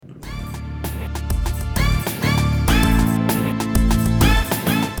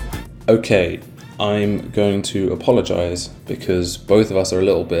Okay, I'm going to apologise because both of us are a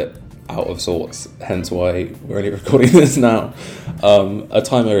little bit out of sorts, hence why we're only recording this now. A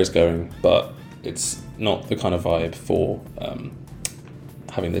timer is going, but it's not the kind of vibe for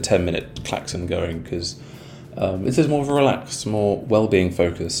having the 10-minute klaxon going, because this is more of a relaxed, more well-being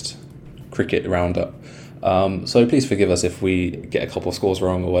focused cricket roundup. So please forgive us if we get a couple of scores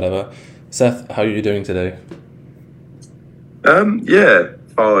wrong or whatever. Seth, how are you doing today? Yeah,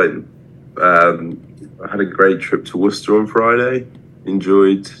 fine. I had a great trip to Worcester on Friday.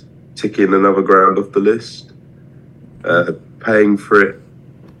 Enjoyed ticking another ground off the list. Paying for it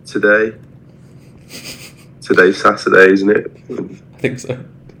today. Today's Saturday, isn't it? I think so.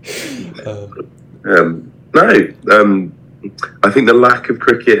 I think the lack of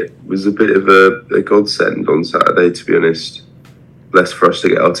cricket was a bit of a godsend on Saturday, to be honest. Less for us to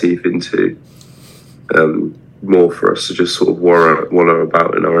get our teeth into. More for us to just sort of wallow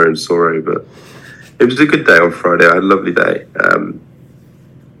about in our own sorrow. But it was a good day on Friday. I had a lovely day.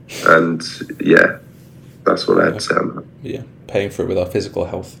 And yeah, that's what I had to say on that. Yeah, paying for it with our physical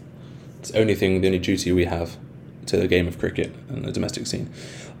health. It's the only duty we have to the game of cricket and the domestic scene.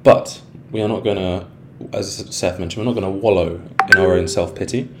 But we are not going to, as Seth mentioned, we're not going to wallow in our own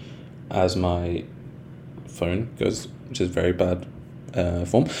self-pity, as my phone goes, which is very bad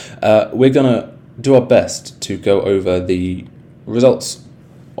form. We're going to do our best to go over the results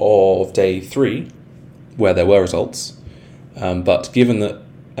of day 3, where there were results. But given that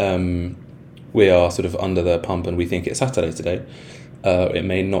we are sort of under the pump and we think it's Saturday today, it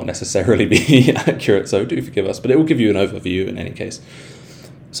may not necessarily be accurate, so do forgive us, but it will give you an overview in any case.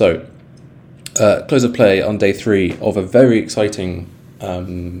 So, close of play on day 3 of a very exciting,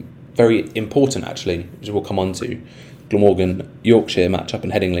 very important actually, which we'll come on to, Glamorgan-Yorkshire match-up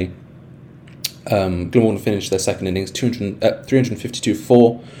in Headingley. Glamorgan finished their second innings 352 for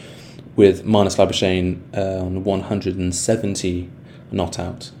 4, with Marnus Labuschagne on 170 not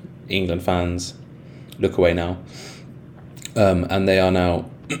out. England fans, look away now. And they are now,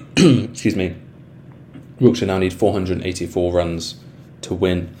 excuse me, Yorkshire now need 484 runs to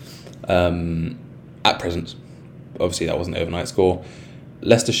win at present. Obviously that wasn't an overnight score.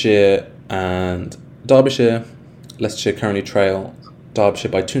 Leicestershire and Derbyshire. Leicestershire currently trail Derbyshire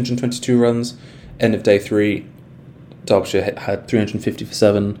by 222 runs. End of day 3, Derbyshire had 350 for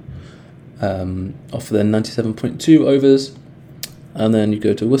 7 off their 97.2 overs. And then you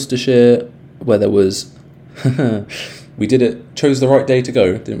go to Worcestershire, where there was... we chose the right day to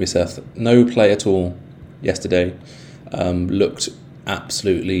go, didn't we, Seth? No play at all yesterday. Looked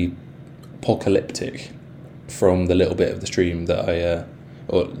absolutely apocalyptic from the little bit of the stream that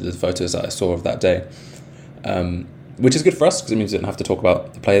or the photos that I saw of that day. Which is good for us, because it means we didn't have to talk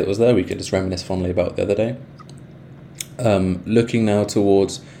about the play that was there. We could just reminisce fondly about the other day. Looking now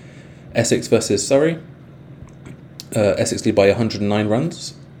towards Essex versus Surrey. Essex lead by 109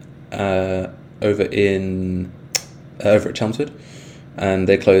 runs over at Chelmsford, and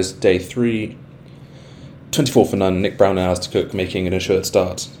they closed day 3 24 for none. Nick Brown and Alistair Cook making an assured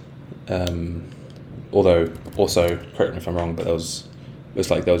start. Although, also, correct me if I'm wrong, but it was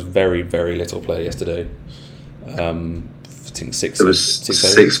very, very little play yesterday. I think there was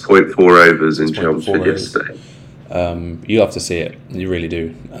 6.4 overs in Chelmsford yesterday. You love to see it, you really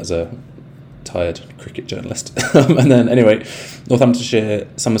do, as a tired cricket journalist. And then anyway, Northamptonshire,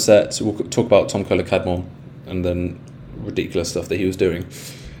 Somerset, we'll talk about Tom Kohler-Cadmore and then ridiculous stuff that he was doing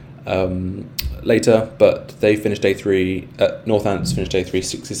later, but they finished day 3, Northants finished day 3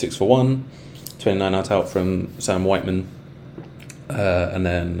 66 for 1, 29 out from Sam Whiteman, and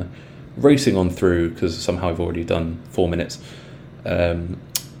then racing on through, because somehow I've already done 4 minutes,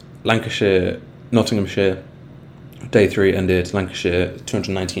 Lancashire, Nottinghamshire, day 3 ended Lancashire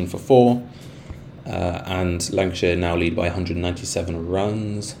 219 for 4, and Lancashire now lead by 197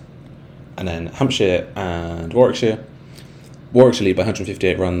 runs. And then Hampshire and Warwickshire lead by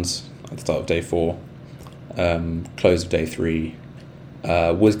 158 runs at the start of day 4. Close of day 3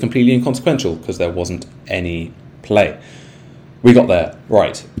 was completely inconsequential because there wasn't any play. We got there.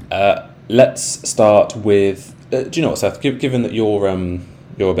 Right. Let's start with... do you know what, Seth? Given that you're a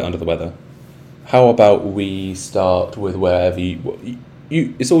bit under the weather, how about we start with wherever you...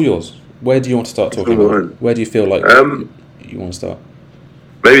 It's all yours. Where do you want to start talking about? Where do you feel like you want to start?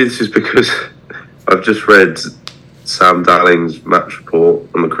 Maybe this is because I've just read Sam Dalling's match report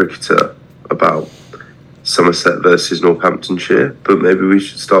on the Cricketer about Somerset versus Northamptonshire, but maybe we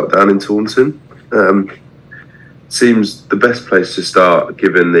should start down in Taunton. Seems the best place to start,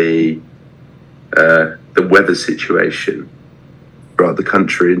 given the weather situation throughout the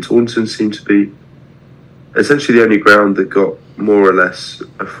country. And Taunton seemed to be essentially the only ground that got more or less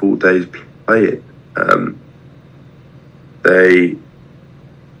a full day's playing. They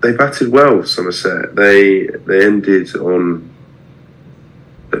batted well, Somerset. They ended on.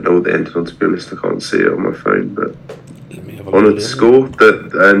 I don't know what they ended on, to be honest. I can't see it on my phone, but on a score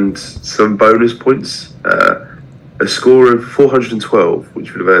and some bonus points. A score of 412,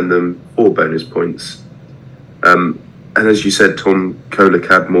 which would have earned them 4 bonus points. And as you said, Tom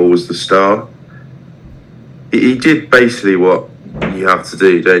Kohler-Cadmore was the star. He did basically what you have to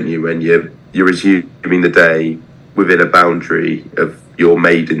do, don't you, when you're resuming the day within a boundary of your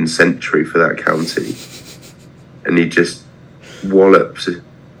maiden century for that county. And he just walloped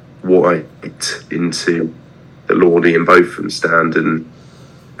White into the Lordy and Botham stand and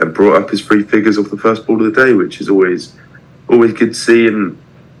brought up his 3 figures off the first ball of the day, which is always good to see. And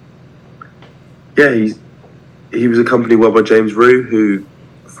yeah, he was accompanied well by James Rue, who,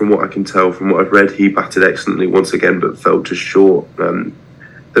 from what I can tell, from what I've read, he batted excellently once again, but fell just short. There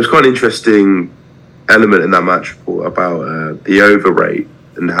was quite an interesting element in that match report about the over rate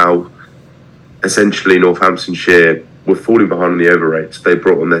and how essentially Northamptonshire were falling behind on the over rate. So they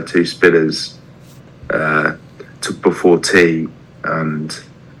brought on their 2 spinners before tea, and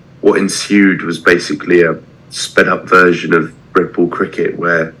what ensued was basically a sped up version of red ball cricket,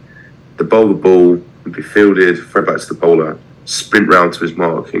 where the bowler ball would be fielded, throw back to the bowler, sprint round to his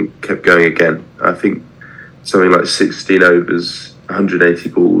mark, and kept going again. I think something like 16 overs, 180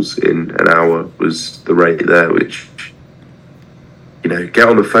 balls in an hour was the rate there, which, you know, get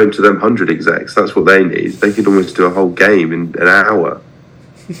on the phone to them 100 execs, that's what they need. They could almost do a whole game in an hour.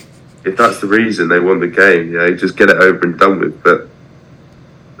 If that's the reason they won the game, you know, just get it over and done with. But,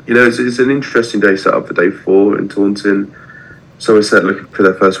 you know, it's an interesting day set up for day 4 in Taunton. Somerset looking for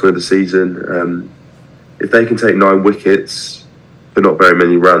their first win of the season. If they can take 9 wickets for not very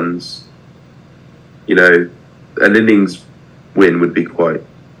many runs, you know, an innings win would be quite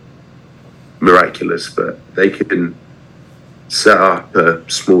miraculous, but they can set up a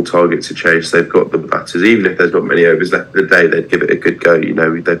small target to chase. They've got the batters. Even if there's not many overs left in the day, they'd give it a good go. You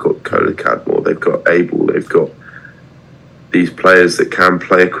know, they've got Kohler-Cadmore, they've got Abel, they've got these players that can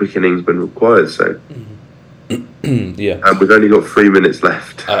play a quick innings when required. So, yeah. And we've only got 3 minutes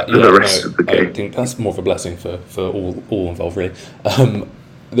left for the rest of the game. I think that's more of a blessing for all involved, really. The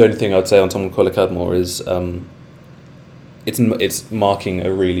only thing I'd say on Tom Kohler-Cadmore is it's marking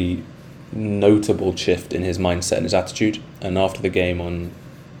a really notable shift in his mindset and his attitude. And after the game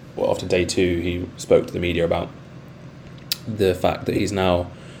after day 2, he spoke to the media about the fact that he's now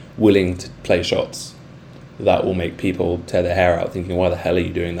willing to play shots that will make people tear their hair out, thinking, why the hell are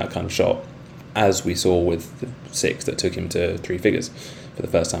you doing that kind of shot? As we saw with the 6 that took him to 3 figures for the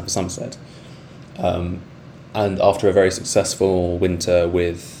first time for Somerset. And after a very successful winter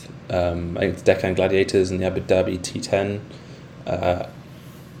with I think the Deccan Gladiators and the Abu Dhabi T10,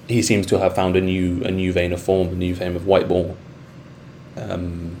 he seems to have found a new vein of form, a new vein of white ball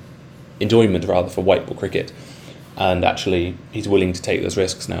enjoyment, rather, for white ball cricket. And actually, he's willing to take those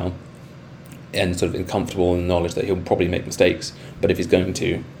risks now, and sort of comfortable in the knowledge that he'll probably make mistakes. But if he's going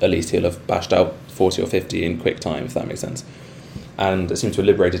to, at least he'll have bashed out 40 or 50 in quick time, if that makes sense. And it seems to have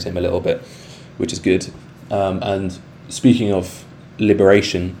liberated him a little bit, which is good. And speaking of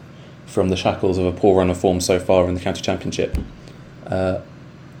liberation from the shackles of a poor run of form so far in the county championship,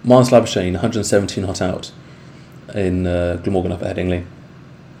 Miles Labuschagne, 117 not out in Glamorgan up at Headingley.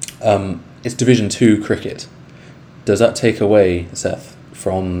 It's Division 2 cricket. Does that take away, Seth,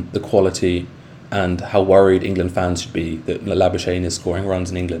 from the quality and how worried England fans should be that Labuschagne is scoring runs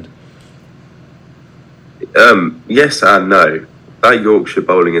in England? Yes and no. That Yorkshire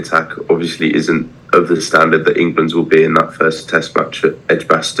bowling attack obviously isn't of the standard that England's will be in that first Test match at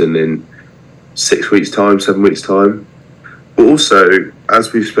Edgbaston in 7 weeks' time. But also,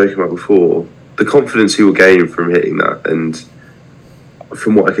 as we've spoken about before, the confidence he will gain from hitting that, and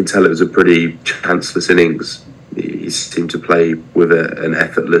from what I can tell, it was a pretty chanceless innings. He seemed to play with an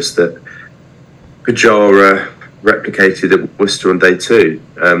effortless that Pujara replicated at Worcester on day 2.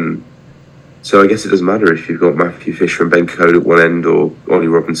 So I guess it doesn't matter if you've got Matthew Fisher and Ben Code at one end, or Ollie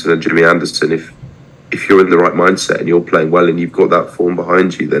Robinson and Jimmy Anderson. If you're in the right mindset and you're playing well and you've got that form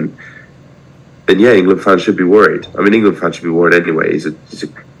behind you, then yeah, England fans should be worried. I mean, England fans should be worried anyway. He's an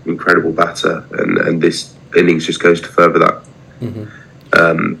incredible batter, and this innings just goes to further that.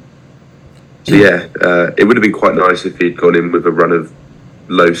 Mm-hmm. So yeah, it would have been quite nice if he'd gone in with a run of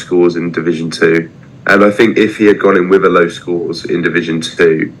low scores in Division 2. And I think if he had gone in with a low scores in Division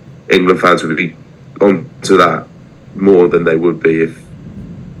 2, England fans would be on to that more than they would be if,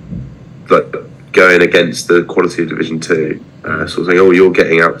 like, going against the quality of Division 2. Sort of saying, oh, you're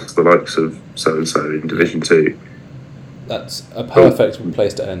getting out to the likes of so-and-so in Division 2. That's a perfect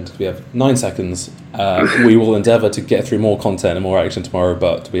place to end. We have 9 seconds. We will endeavour to get through more content and more action tomorrow,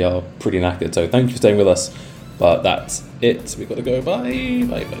 but we are pretty knackered. So thank you for staying with us. But that's it. We've got to go. Bye.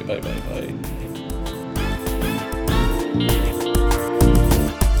 Bye. Bye. Bye. Bye. Bye.